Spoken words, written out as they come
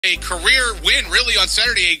a career win, really, on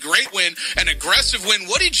Saturday, a great win, an aggressive win.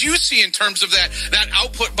 What did you see in terms of that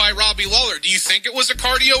output by Robbie Lawler? Do you think it was a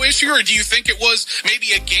cardio issue, or do you think it was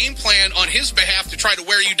maybe a game plan on his behalf to try to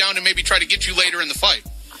wear you down and maybe try to get you later in the fight?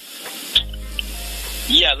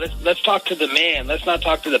 Yeah, let's talk to the man. Let's not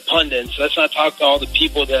talk to the pundits. Let's not talk to all the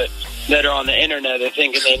people that are on the internet that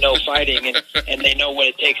thinking they know fighting and they know what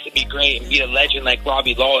it takes to be great and be a legend like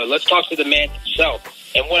Robbie Lawler. Let's talk to the man himself.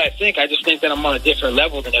 And what I just think that I'm on a different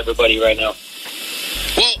level than everybody right now.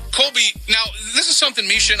 Well, Colby, now, this is something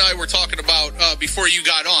Miesha and I were talking about before you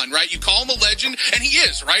got on, right? You call him a legend, and he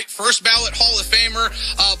is, right? First ballot Hall of Famer.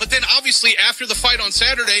 But then, obviously, after the fight on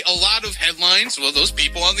Saturday, a lot of headlines, well, those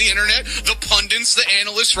people on the internet, the pundits, the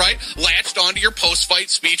analysts, right, latched onto your post-fight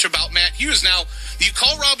speech about Matt Hughes. Now, you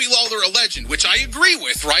call Robbie Lawler a legend, which I agree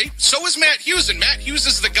with, right? So is Matt Hughes, and Matt Hughes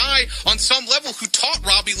is the guy on some level who taught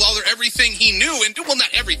Robbie Lawler everything he knew, and, well, not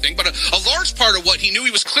everything, but a large part of what he knew.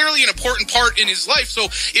 He was clearly an important part in his life. So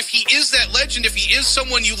if he is that legend, if he is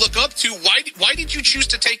someone you look up to, why did you choose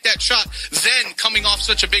to take that shot then, coming off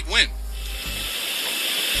such a big win?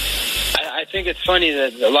 I think it's funny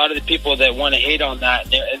that a lot of the people that want to hate on that,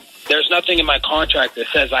 there's nothing in my contract that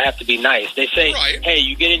says I have to be nice. They say, right, hey,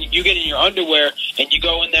 you get in your underwear and you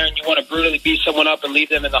go in there and you want to brutally beat someone up and leave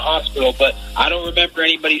them in the hospital. But I don't remember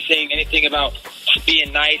anybody saying anything about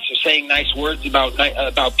being nice or saying nice words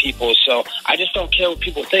about people. So I just don't care what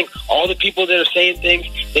people think. All the people that are saying things,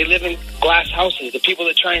 they live in glass houses. The people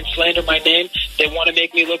that try and slander my name, they want to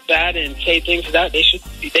make me look bad and say things like that. They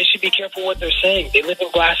should be careful what they're saying. They live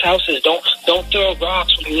in glass houses. Don't throw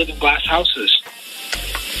rocks when you live in glass houses.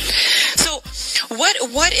 So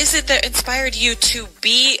what is it that inspired you to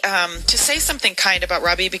be to say something kind about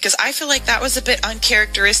Robbie? Because I feel like that was a bit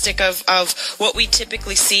uncharacteristic of what we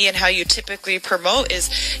typically see and how you typically promote is,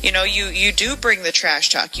 you do bring the trash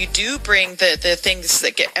talk. You do bring the things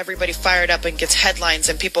that get everybody fired up and gets headlines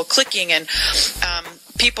and people clicking and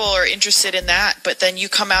people are interested in that. But then you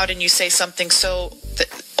come out and you say something so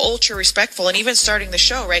ultra respectful, and even starting the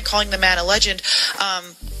show, right, calling the man a legend.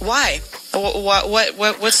 Why?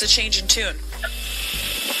 What's the change in tune?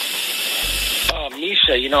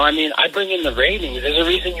 Miesha, I bring in the ratings. There's a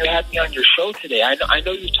reason you had me on your show today. I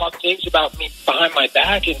know you talk things about me behind my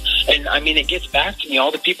back, and it gets back to me.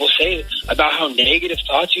 All the people say about how negative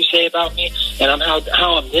thoughts you say about me, and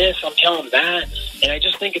how I'm this, how I'm that. And I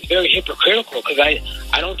just think it's very hypocritical because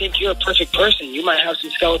I don't think you're a perfect person. You might have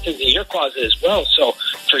some skeletons in your closet as well. So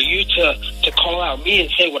for you to call out me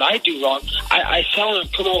and say what I do wrong, I sell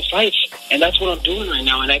and promote fights, and that's what I'm doing right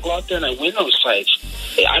now. And I go out there and I win those fights.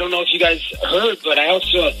 I don't know if you guys heard, but I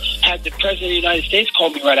also had the President of the United States call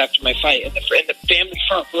me right after my fight in the family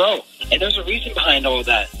front row. And there's a reason behind all of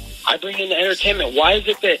that. I bring in the entertainment. Why is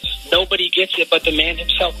it that nobody gets it but the man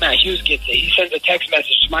himself, Matt Hughes, gets it? He sends a text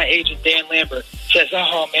message to my agent, Dan Lambert, says,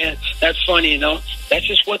 oh, man, that's funny, That's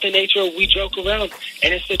just what the nature of we joke around.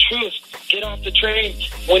 And it's the truth. Get off the train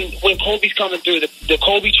when Colby's coming through, the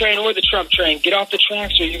Colby train or the Trump train. Get off the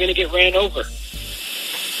tracks or you're going to get ran over.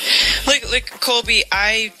 Look, Colby,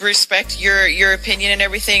 I respect your opinion and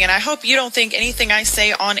everything, and I hope you don't think anything I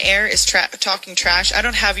say on air is talking trash. I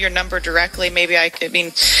don't have your number directly. Maybe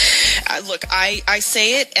look, I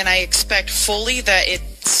say it, and I expect fully that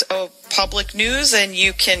it's public news, and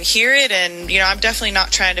you can hear it, and, I'm definitely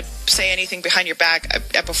not trying to say anything behind your back.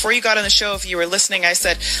 Before you got on the show, if you were listening, I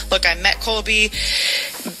said, look, I met Colby.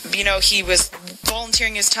 He was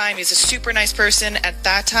volunteering his time. He's a super nice person. At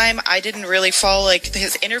that time, I didn't really follow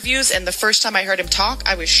his interviews, and the first time I heard him talk,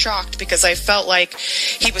 I was shocked because I felt like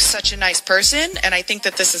he was such a nice person, and I think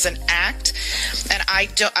that this is an act, and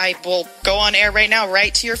I will go on air right now,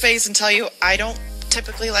 right to your face, and tell you I don't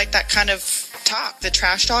typically like that kind of talk, the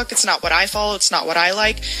trash talk. It's not what I follow. It's not what I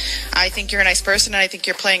like. I think you're a nice person, and I think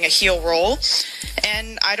you're playing a heel role.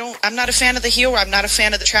 And I'm not a fan of the heel. I'm not a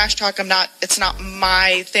fan of the trash talk. It's not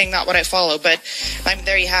my thing, not what I follow. But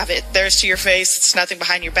there you have it. There's to your face. It's nothing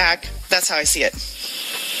behind your back. That's how I see it.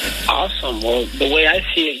 Awesome. Well, the way I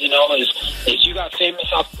see it, is you got famous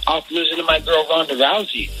off losing to my girl Ronda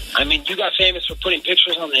Rousey. You got famous for putting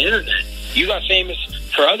pictures on the internet. You got famous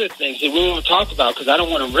for other things that we won't talk about because I don't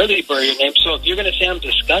want to really bury your name. So if you're going to say I'm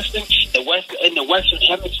disgusting in the Western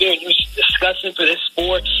Hemisphere and you're disgusting for this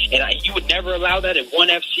sport, and you would never allow that at ONE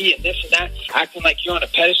FC and this and that, acting like you're on a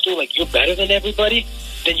pedestal, like you're better than everybody,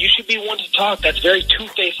 then you should be one to talk. That's very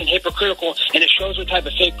two-faced and hypocritical, and it shows what type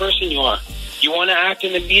of fake person you are. You want to act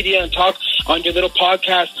in the media and talk on your little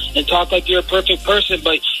podcast and talk like you're a perfect person,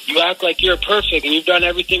 but you act like you're perfect and you've done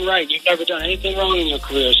everything right. You've never done anything wrong in your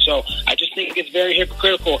career. So I just think it's very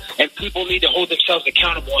hypocritical, and people need to hold themselves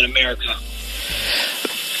accountable in America.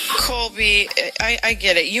 Colby, I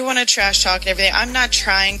get it. You want to trash talk and everything. I'm not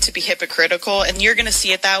trying to be hypocritical, and you're going to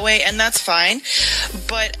see it that way, and that's fine.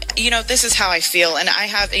 But, this is how I feel, and I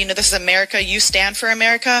have, this is America. You stand for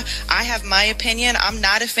America. I have my opinion. I'm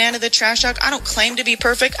not a fan of the trash talk. I don't claim to be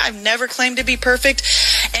perfect. I've never claimed to be perfect.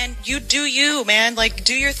 And you do you, man. Like,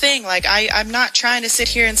 do your thing. Like, I'm not trying to sit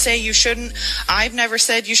here and say you shouldn't. I've never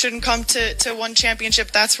said you shouldn't come to one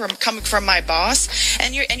championship. That's coming from my boss.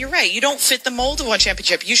 And you're right. You don't fit the mold of one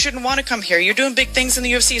championship. You shouldn't want to come here. You're doing big things in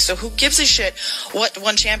the UFC. So who gives a shit what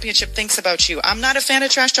one championship thinks about you? I'm not a fan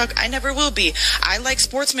of trash talk. I never will be. I like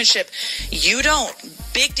sportsmanship. You don't.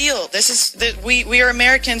 Big deal. We are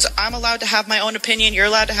Americans. I'm allowed to have my own opinion. You're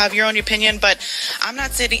allowed to have your own opinion, but I'm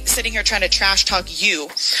not sitting here trying to trash talk you.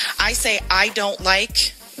 I say I don't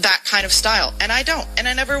like that kind of style, and I don't, and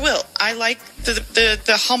I never will. I like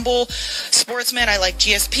the humble sportsman. I like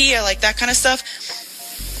GSP. I like that kind of stuff.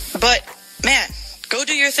 But man, go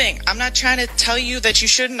do your thing. I'm not trying to tell you that you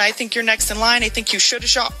shouldn't. I think you're next in line. I think you should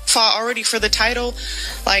have fought already for the title.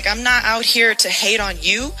 Like, I'm not out here to hate on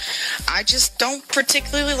you. I just don't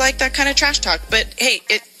particularly like that kind of trash talk. But hey,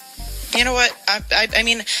 you know what? I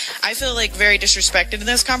mean, I feel like very disrespected in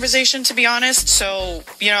this conversation, to be honest. So,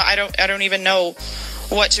 I don't even know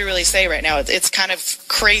what to really say right now. It's kind of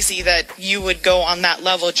crazy that you would go on that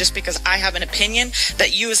level just because I have an opinion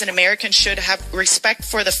that you as an American should have respect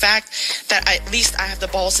for the fact that at least I have the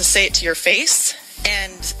balls to say it to your face,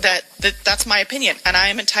 and that's my opinion, and I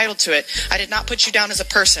am entitled to it. I did not put you down as a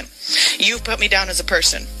person. You've put me down as a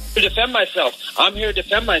person. To defend myself. I'm here to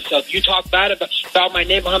defend myself. You talk bad about my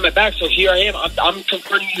name behind my back, so here I am. I'm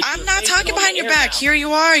confronting you. I'm not talking behind your back. Now. Here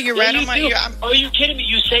you are. You're right on my... Are you kidding me?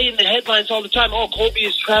 You say in the headlines all the time, oh, Colby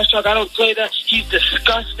is trash talk. I don't play that. He's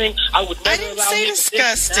disgusting. I would never allow him. I didn't say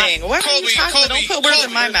disgusting. What are you talking about? Don't put words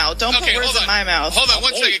in my mouth. Don't put words in my mouth. Hold on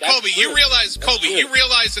one second. Colby, you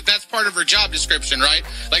realize that that's part of her job description, right?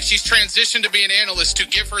 Like, she's transitioned to be an analyst to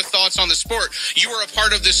give her thoughts on the sport. You are a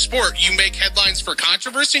part of this sport. You make headlines for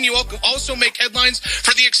controversy, and you also make headlines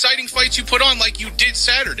for the exciting fights you put on, like you did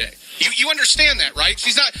Saturday. You understand that, right?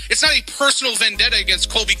 It's not a personal vendetta against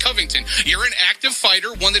Colby Covington. You're an active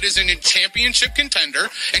fighter, one that is a championship contender,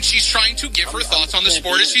 and she's trying to give her thoughts on the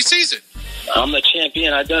sport as she sees it. I'm the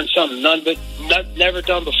champion. I've done something never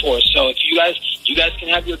done before. So if you guys can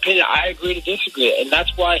have your opinion, I agree to disagree, and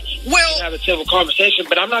that's why we can have a civil conversation.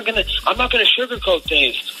 But I'm not gonna sugarcoat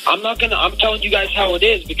things. I'm telling you guys how it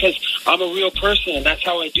is because I'm a real person, and that's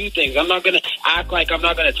how I do things. I'm not gonna act like I'm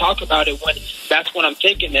not gonna talk about it when that's what I'm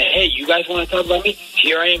thinking. That hey, you guys want to talk about me?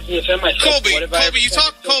 Here I am to defend myself.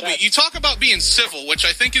 Colby, you talk about being civil, which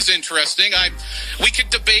I think is interesting. We could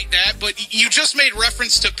debate that, but you just made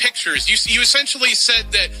reference to pictures. You essentially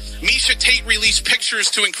said that Miesha Tate released pictures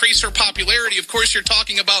to increase her popularity. Of course, you're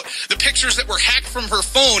talking about the pictures that were hacked from her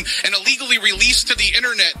phone and illegally released to the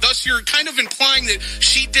internet. Thus, you're kind of implying that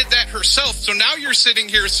she did that herself. So now you're sitting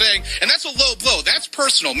here saying, and that's a low blow. That's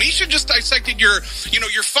personal. Miesha just dissected your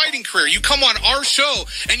fighting career. You come on our show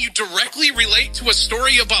and you directly relate to a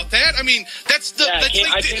story about that. I mean, Colby,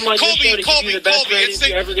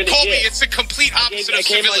 it's the complete opposite of civility.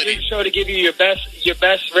 I came on your show to give you your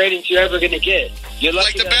best ratings you're ever going to get. You're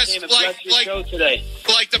lucky like the best, show today.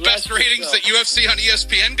 Like the best ratings that UFC on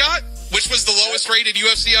ESPN got, which was the lowest rated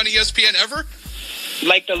UFC on ESPN ever.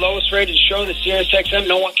 Like the lowest rated show, the Sirius XM.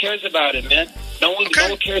 No one cares about it, man. No one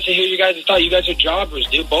cares to hear you guys' thought. You guys are jobbers,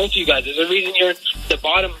 dude. Both of you guys. There's a reason you're in the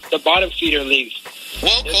bottom feeder leagues.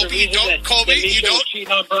 Well, Colby, you don't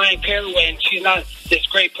cheating on Brian Caraway, and she's not this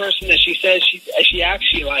great person that she says she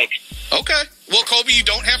actually like. Okay. Well, Colby, you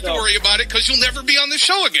don't have to worry about it because you'll never be on the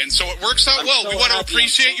show again. So it works out well. We want to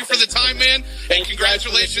appreciate you for the time, man, and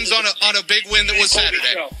congratulations on a big win that was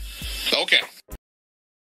Saturday. Okay.